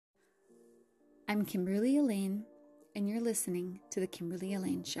I'm Kimberly Elaine, and you're listening to The Kimberly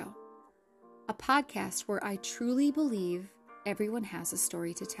Elaine Show, a podcast where I truly believe everyone has a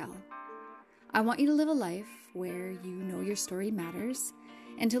story to tell. I want you to live a life where you know your story matters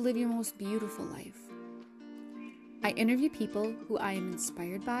and to live your most beautiful life. I interview people who I am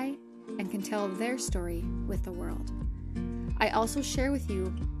inspired by and can tell their story with the world. I also share with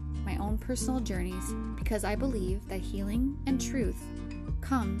you my own personal journeys because I believe that healing and truth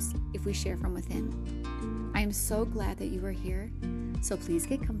comes if we share from within. I am so glad that you are here, so please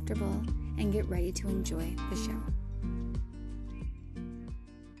get comfortable and get ready to enjoy the show.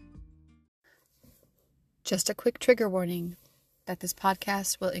 Just a quick trigger warning that this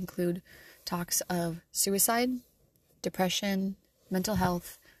podcast will include talks of suicide, depression, mental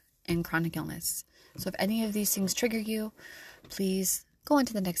health, and chronic illness. So if any of these things trigger you, please go on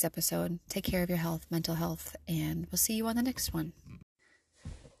to the next episode. Take care of your health, mental health, and we'll see you on the next one.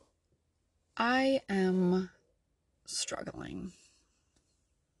 I am struggling.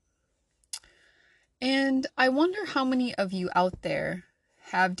 And I wonder how many of you out there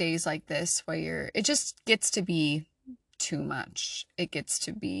have days like this where it just gets to be too much. It gets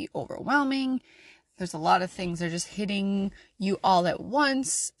to be overwhelming. There's a lot of things that are just hitting you all at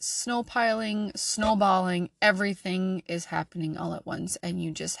once, snowpiling, snowballing, everything is happening all at once, and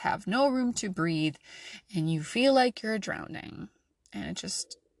you just have no room to breathe, and you feel like you're drowning, and it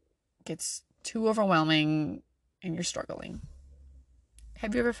just gets too overwhelming, and you're struggling.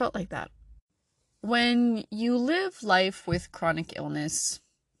 Have you ever felt like that? When you live life with chronic illness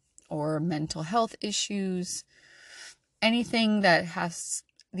or mental health issues, anything that has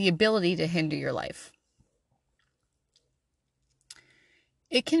the ability to hinder your life,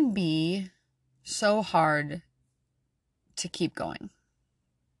 it can be so hard to keep going.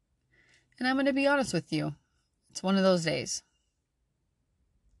 And I'm going to be honest with you. It's one of those days.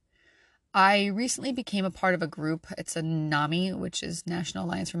 I recently became a part of a group. It's a NAMI, which is National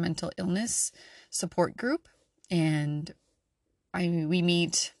Alliance for Mental Illness support group. And we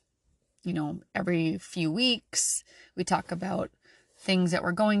meet, every few weeks. We talk about things that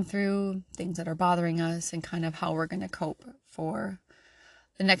we're going through, things that are bothering us, and kind of how we're going to cope for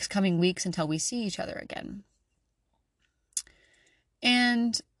the next coming weeks until we see each other again.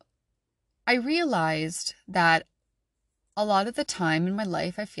 And I realized that a lot of the time in my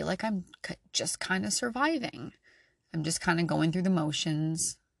life, I feel like I'm just kind of surviving. I'm just kind of going through the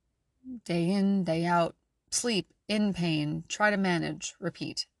motions, day in, day out, sleep, in pain, try to manage,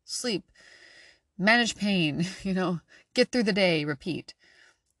 repeat, sleep, manage pain, get through the day, repeat.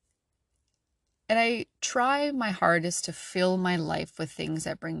 And I try my hardest to fill my life with things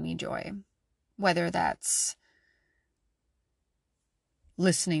that bring me joy, whether that's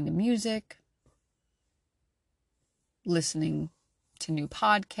listening to music, listening to new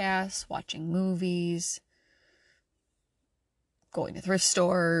podcasts, watching movies, going to thrift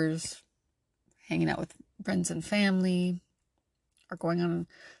stores, hanging out with friends and family, or going on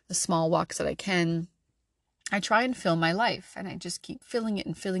the small walks that I can. I try and fill my life, and I just keep filling it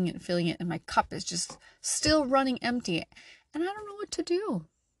and filling it and filling it, and my cup is just still running empty, and I don't know what to do.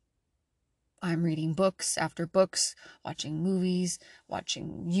 I'm reading books after books, watching movies,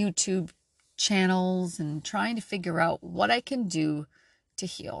 watching YouTube channels, and trying to figure out what I can do to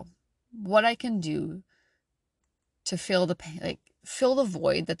heal, what I can do to fill the pain, fill the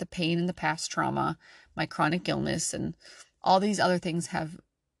void that the pain and the past trauma, my chronic illness, and all these other things have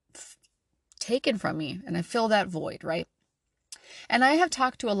taken from me, and I fill that void, right? And I have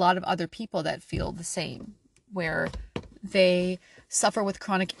talked to a lot of other people that feel the same, where they suffer with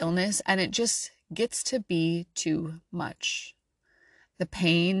chronic illness and it just gets to be too much. The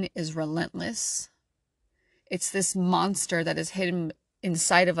pain is relentless. It's this monster that is hidden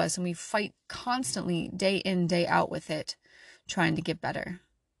inside of us, and we fight constantly, day in, day out with it, trying to get better.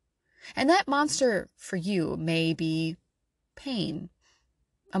 And that monster for you may be pain,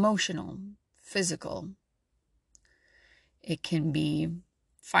 emotional, physical. It can be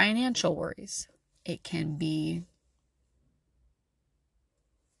financial worries. It can be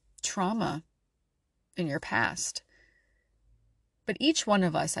trauma in your past. But each one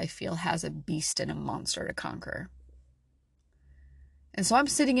of us, I feel, has a beast and a monster to conquer. And so I'm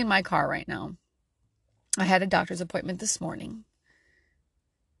sitting in my car right now. I had a doctor's appointment this morning.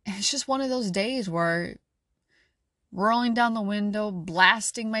 And it's just one of those days where rolling down the window,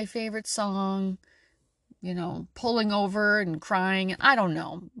 blasting my favorite song, pulling over and crying. I don't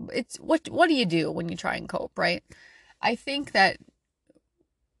know. It's what do you do when you try and cope, right? I think that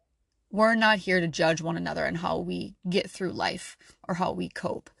we're not here to judge one another on how we get through life or how we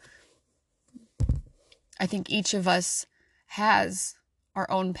cope. I think each of us has our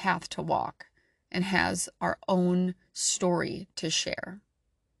own path to walk. and has our own story to share.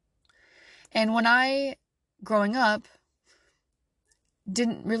 And when I, growing up,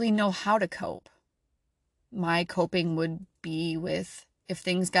 didn't really know how to cope, my coping would be with, if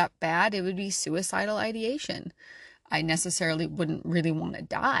things got bad, it would be suicidal ideation. I necessarily wouldn't really want to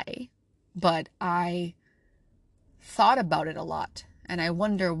die, but I thought about it a lot, and I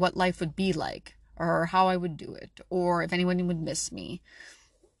wonder what life would be like, or how I would do it, or if anyone would miss me.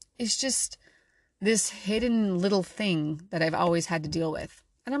 It's just this hidden little thing that I've always had to deal with.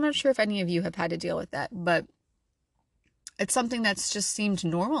 And I'm not sure if any of you have had to deal with that, but it's something that's just seemed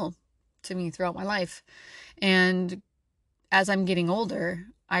normal to me throughout my life. And as I'm getting older,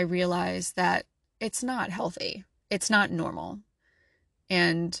 I realize that it's not healthy. It's not normal.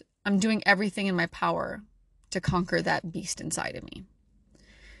 And I'm doing everything in my power to conquer that beast inside of me.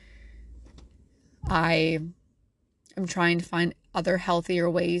 I am trying to find other healthier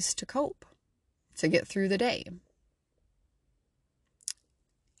ways to cope, to get through the day.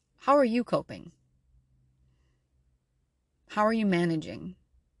 How are you coping? How are you managing?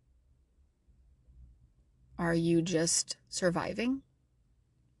 Are you just surviving?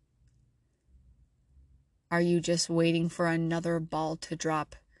 Are you just waiting for another ball to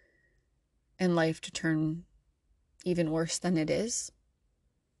drop and life to turn even worse than it is?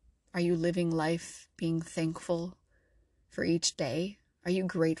 Are you living life being thankful for each day? Are you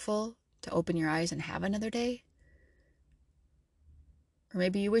grateful to open your eyes and have another day? Or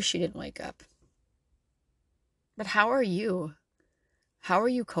maybe you wish you didn't wake up. But how are you? How are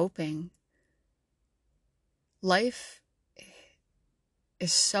you coping? Life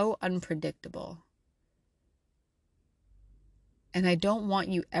is so unpredictable. And I don't want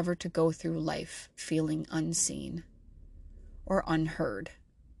you ever to go through life feeling unseen or unheard.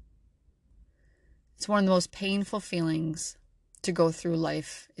 It's one of the most painful feelings to go through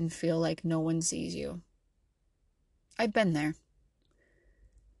life and feel like no one sees you. I've been there.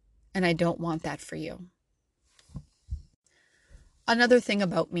 And I don't want that for you. Another thing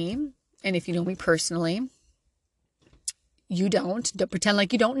about me, and if you know me personally, you don't pretend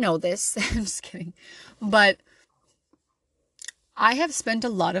like you don't know this. I'm just kidding. But I have spent a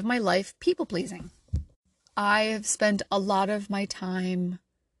lot of my life people pleasing. I have spent a lot of my time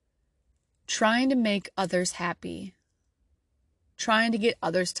trying to make others happy, trying to get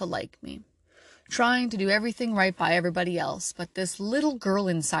others to like me, trying to do everything right by everybody else. But this little girl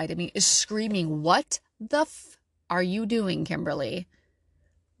inside of me is screaming, what the f are you doing, Kimberly?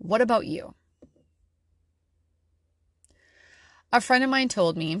 What about you? A friend of mine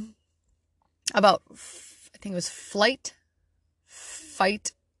told me about, I think it was flight,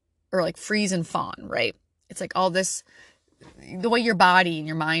 fight, or like freeze and fawn, right? It's like all this, the way your body and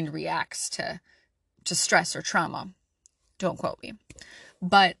your mind reacts to stress or trauma. Don't quote me.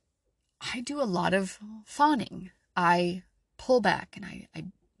 But I do a lot of fawning. I pull back and I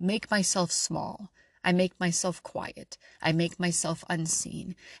make myself small. I make myself quiet. I make myself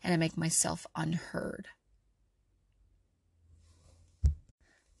unseen. And I make myself unheard.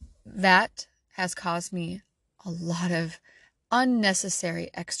 That has caused me a lot of unnecessary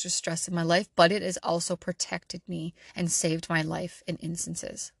extra stress in my life, but it has also protected me and saved my life in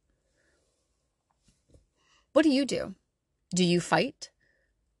instances. What do? Do you fight?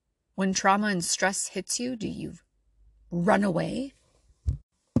 When trauma and stress hits you, do you run away?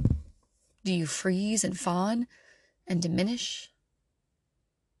 Do you freeze and fawn and diminish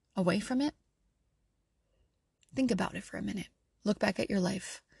away from it? Think about it for a minute. Look back at your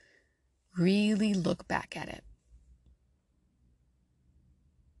life. Really look back at it.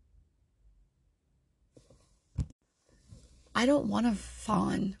 I don't want to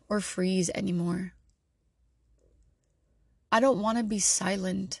fawn or freeze anymore. I don't want to be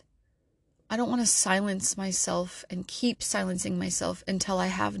silent. I don't want to silence myself and keep silencing myself until I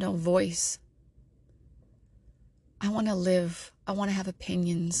have no voice. I want to live. I want to have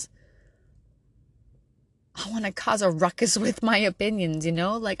opinions. I want to cause a ruckus with my opinions, you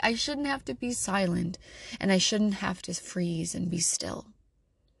know? Like, I shouldn't have to be silent, and I shouldn't have to freeze and be still.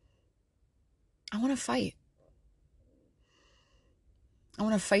 I want to fight. I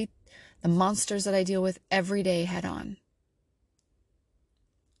want to fight the monsters that I deal with every day head on.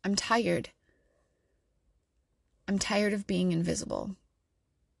 I'm tired. I'm tired of being invisible.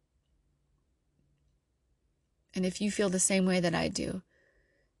 And if you feel the same way that I do,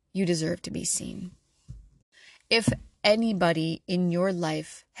 you deserve to be seen. If anybody in your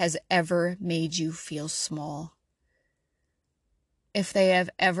life has ever made you feel small, if they have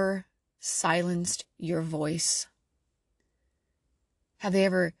ever silenced your voice, have they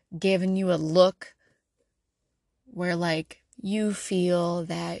ever given you a look where like you feel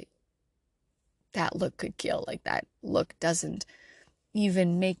that that look could kill. Like, that look doesn't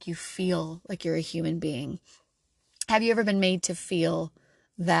even make you feel like you're a human being. Have you ever been made to feel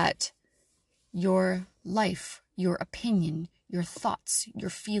that your life, your opinion, your thoughts, your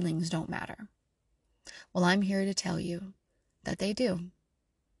feelings don't matter? Well, I'm here to tell you that they do.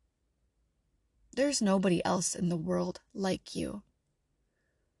 There's nobody else in the world like you.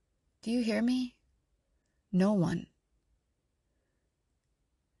 Do you hear me? No one.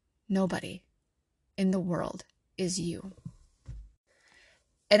 Nobody in the world is you.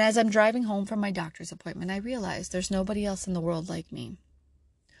 And as I'm driving home from my doctor's appointment, I realized there's nobody else in the world like me.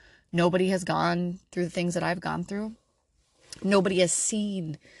 Nobody has gone through the things that I've gone through. Nobody has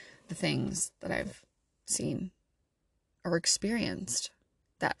seen the things that I've seen or experienced,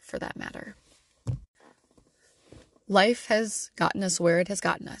 that for that matter. Life has gotten us where it has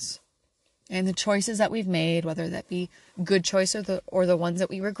gotten us. And the choices that we've made, whether that be good choices or the ones that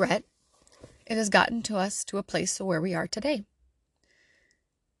we regret, it has gotten to us to a place where we are today.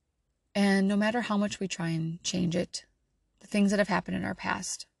 And no matter how much we try and change it, the things that have happened in our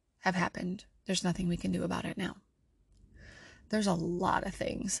past have happened. There's nothing we can do about it now. There's a lot of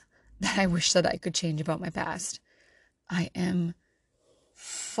things that I wish that I could change about my past. I am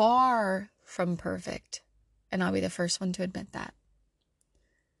far from perfect, and I'll be the first one to admit that.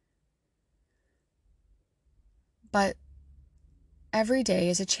 But every day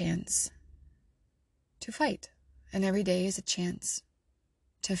is a chance to fight, and every day is a chance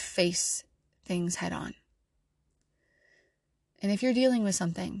to face things head on. And if you're dealing with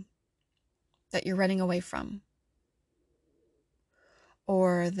something that you're running away from,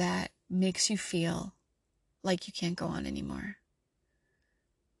 or that makes you feel like you can't go on anymore,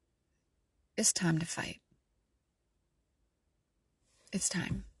 it's time to fight. It's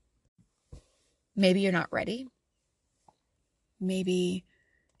time. Maybe you're not ready. Maybe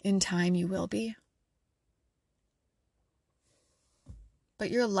in time you will be.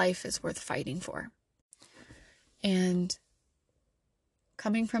 But your life is worth fighting for. And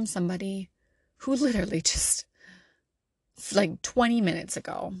coming from somebody who literally just, like 20 minutes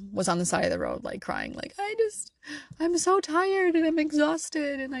ago, was on the side of the road, like crying, like, I'm so tired and I'm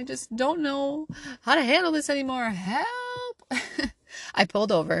exhausted and I just don't know how to handle this anymore. Help! I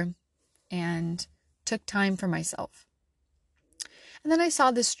pulled over and took time for myself. And then I saw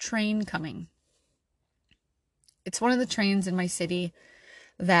this train coming. It's one of the trains in my city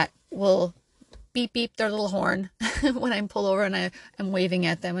that will beep, beep their little horn when I pull over and I'm waving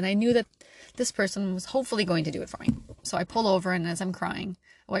at them. And I knew that this person was hopefully going to do it for me. So I pull over, and as I'm crying,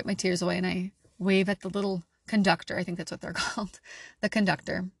 I wipe my tears away and I wave at the little conductor. I think that's what they're called. The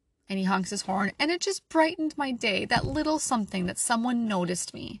conductor. And he honks his horn, and it just brightened my day. That little something that someone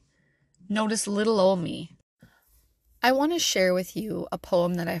noticed me. Noticed little old me. I want to share with you a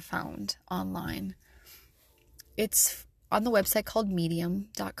poem that I found online. It's on the website called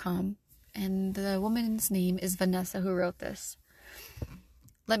medium.com, and the woman's name is Vanessa, who wrote this.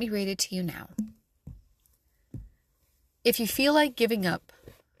 Let me read it to you now. If you feel like giving up,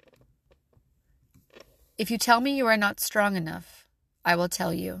 if you tell me you are not strong enough, I will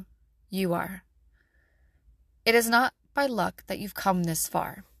tell you, you are. It is not by luck that you've come this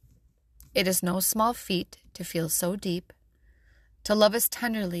far. It is no small feat to feel so deep, to love as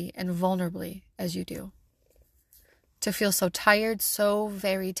tenderly and vulnerably as you do. To feel so tired, so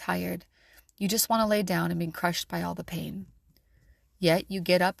very tired, you just want to lay down and be crushed by all the pain. Yet you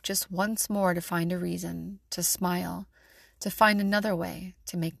get up just once more to find a reason, to smile, to find another way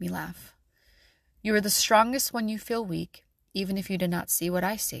to make me laugh. You are the strongest when you feel weak, even if you do not see what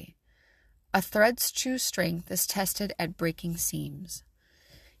I see. A thread's true strength is tested at breaking seams.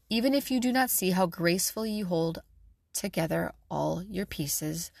 Even if you do not see how gracefully you hold together all your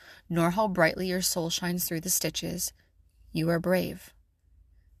pieces, nor how brightly your soul shines through the stitches, you are brave.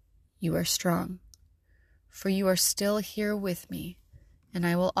 You are strong. For you are still here with me, and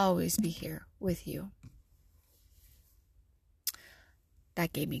I will always be here with you.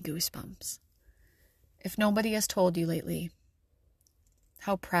 That gave me goosebumps. If nobody has told you lately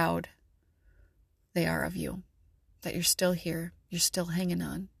how proud they are of you, that you're still here, you're still hanging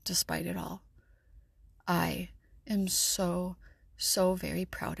on despite it all, I am so, so very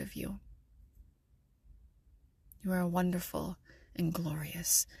proud of you. You are wonderful and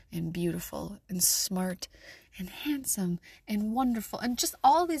glorious and beautiful and smart and handsome and wonderful and just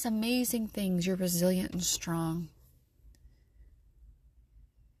all these amazing things. You're resilient and strong.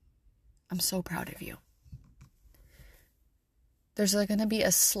 I'm so proud of you. There's going to be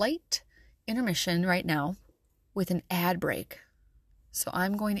a slight intermission right now with an ad break. So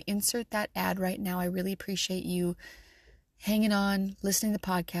I'm going to insert that ad right now. I really appreciate you hanging on, listening to the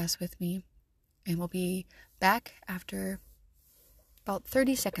podcast with me. And we'll be back after about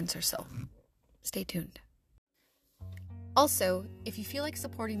 30 seconds or so. Stay tuned. Also, if you feel like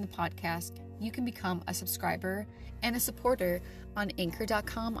supporting the podcast, you can become a subscriber and a supporter on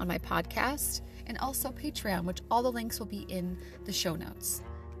Anchor.com on my podcast, and also Patreon, which all the links will be in the show notes.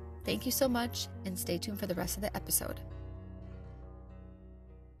 Thank you so much, and stay tuned for the rest of the episode.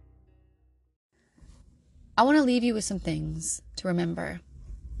 I want to leave you with some things to remember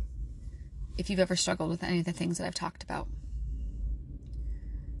if you've ever struggled with any of the things that I've talked about.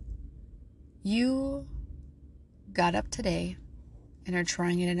 You got up today and are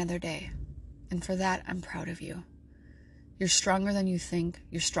trying it another day. And for that, I'm proud of you. You're stronger than you think.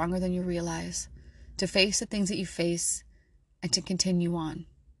 You're stronger than you realize. To face the things that you face and to continue on.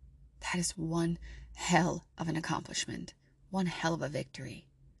 That is one hell of an accomplishment. One hell of a victory.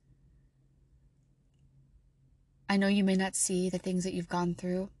 I know you may not see the things that you've gone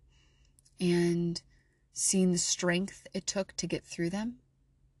through and seen the strength it took to get through them,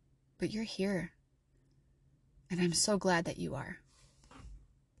 but you're here. And I'm so glad that you are.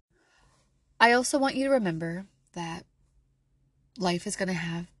 I also want you to remember that life is going to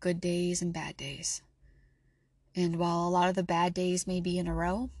have good days and bad days. And while a lot of the bad days may be in a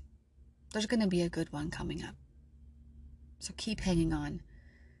row, there's going to be a good one coming up. So keep hanging on.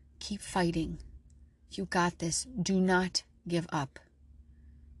 Keep fighting. You got this. Do not give up.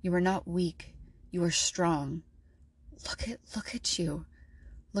 You are not weak. You are strong. Look at you.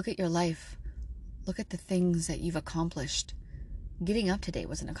 Look at your life. Look at the things that you've accomplished. Getting up today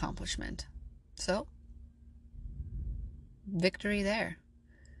was an accomplishment. So, victory there.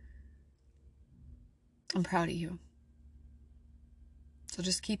 I'm proud of you. So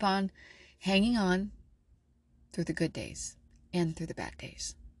just keep on hanging on through the good days and through the bad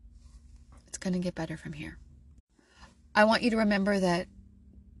days. It's going to get better from here. I want you to remember that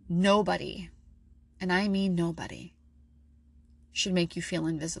nobody, and I mean nobody, should make you feel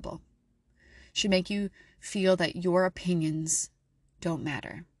invisible. Should make you feel that your opinions don't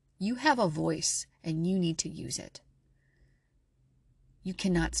matter. You have a voice and you need to use it. You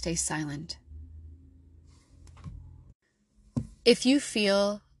cannot stay silent. If you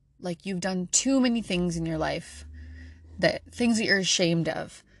feel like you've done too many things in your life, that things that you're ashamed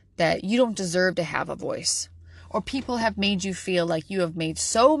of, that you don't deserve to have a voice, or people have made you feel like you have made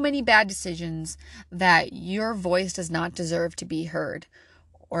so many bad decisions that your voice does not deserve to be heard.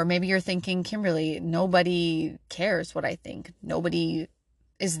 Or maybe you're thinking, Kimberly, nobody cares what I think. Nobody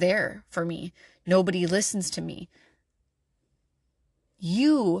is there for me. Nobody listens to me.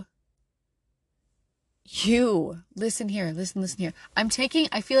 You, listen here, listen here.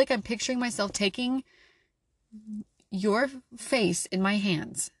 I feel like I'm picturing myself taking your face in my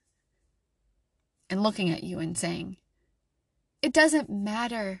hands and looking at you and saying, it doesn't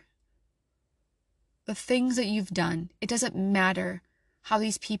matter the things that you've done. It doesn't matter how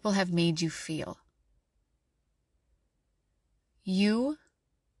these people have made you feel. You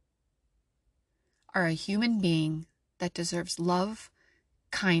are a human being that deserves love,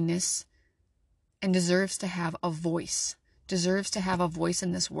 kindness, and deserves to have a voice. Deserves to have a voice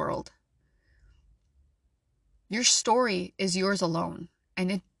in this world. Your story is yours alone,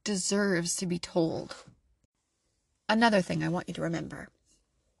 and it deserves to be told. Another thing I want you to remember.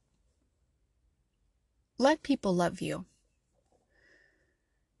 Let people love you.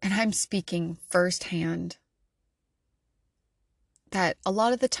 And I'm speaking firsthand that a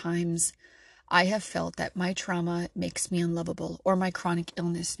lot of the times I have felt that my trauma makes me unlovable, or my chronic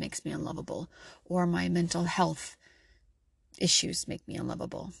illness makes me unlovable, or my mental health issues make me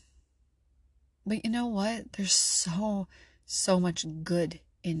unlovable. But you know what? There's so much good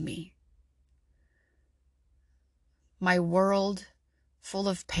in me. My world, full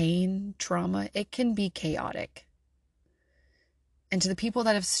of pain, trauma, it can be chaotic. And to the people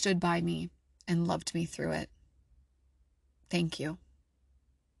that have stood by me and loved me through it, thank you.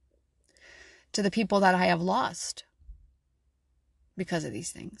 To the people that I have lost because of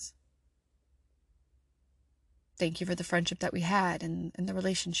these things, thank you for the friendship that we had and the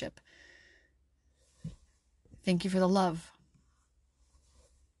relationship. Thank you for the love.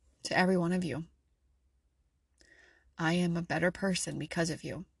 To every one of you. I am a better person because of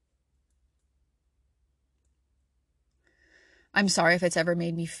you. I'm sorry if it's ever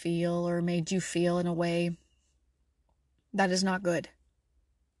made me feel or made you feel in a way that is not good.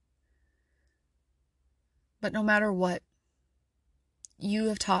 But no matter what, you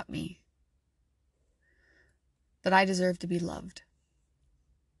have taught me that I deserve to be loved,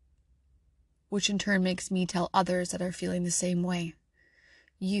 which in turn makes me tell others that are feeling the same way.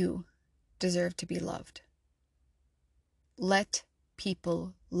 You deserve to be loved. Let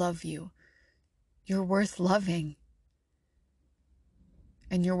people love you. You're worth loving.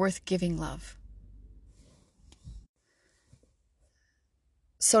 And you're worth giving love.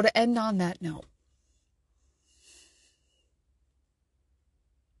 So to end on that note,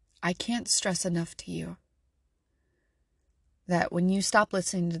 I can't stress enough to you that when you stop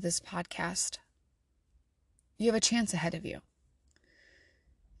listening to this podcast, you have a chance ahead of you.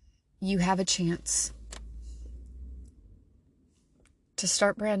 You have a chance to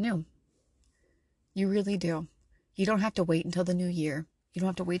start brand new. You really do. You don't have to wait until the new year. You don't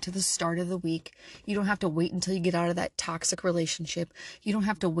have to wait till the start of the week. You don't have to wait until you get out of that toxic relationship. You don't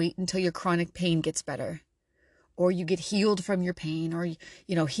have to wait until your chronic pain gets better, or you get healed from your pain, or,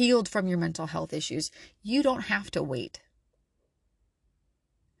 healed from your mental health issues. You don't have to wait.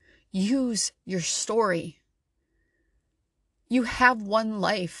 Use your story. You have one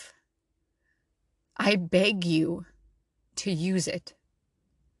life. I beg you to use it.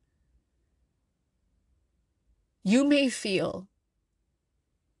 You may feel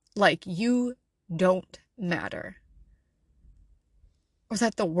like you don't matter, or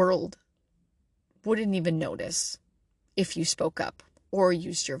that the world wouldn't even notice if you spoke up or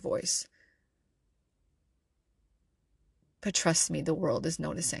used your voice. But trust me, the world is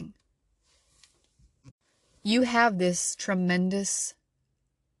noticing. You have this tremendous,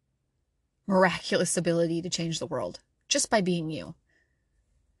 miraculous ability to change the world just by being you.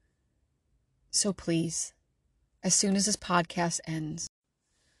 So please, as soon as this podcast ends,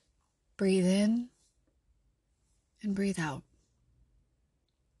 breathe in and breathe out.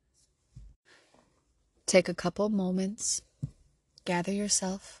 Take a couple moments, gather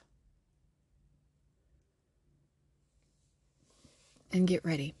yourself, and get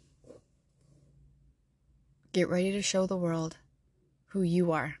ready. Get ready to show the world who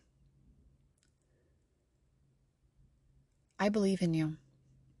you are. I believe in you.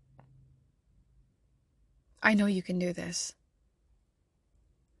 I know you can do this.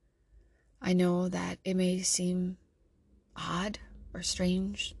 I know that it may seem odd or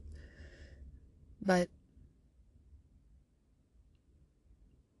strange, but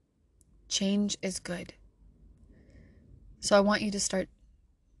change is good. So I want you to start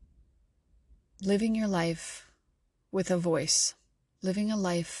living your life with a voice, living a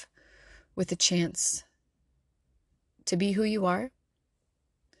life with a chance to be who you are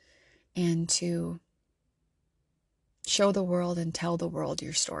and to show the world and tell the world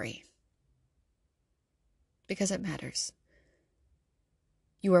your story. Because it matters.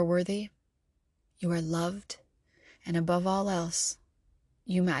 You are worthy, you are loved, and above all else,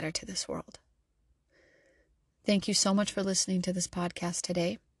 you matter to this world. Thank you so much for listening to this podcast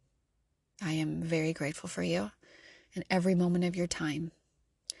today. I am very grateful for you and every moment of your time.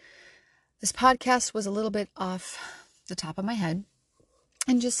 This podcast was a little bit off the top of my head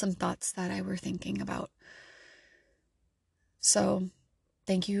and just some thoughts that I were thinking about. So,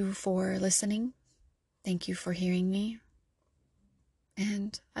 thank you for listening. Thank you for hearing me.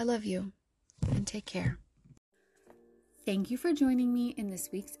 And I love you. And take care. Thank you for joining me in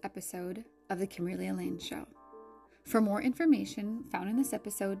this week's episode of The Kimberly Elaine Show. For more information found in this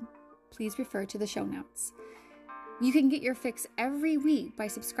episode, please refer to the show notes. You can get your fix every week by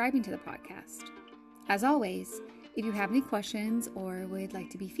subscribing to the podcast. As always, if you have any questions or would like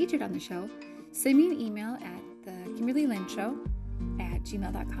to be featured on the show, send me an email at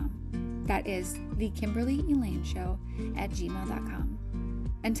thekimberlyelaneshow@gmail.com. That is thekimberlyelaneshow@gmail.com.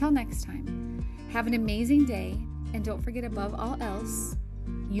 Until next time, have an amazing day, and don't forget, above all else,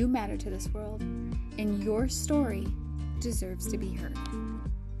 you matter to this world, and your story deserves to be heard.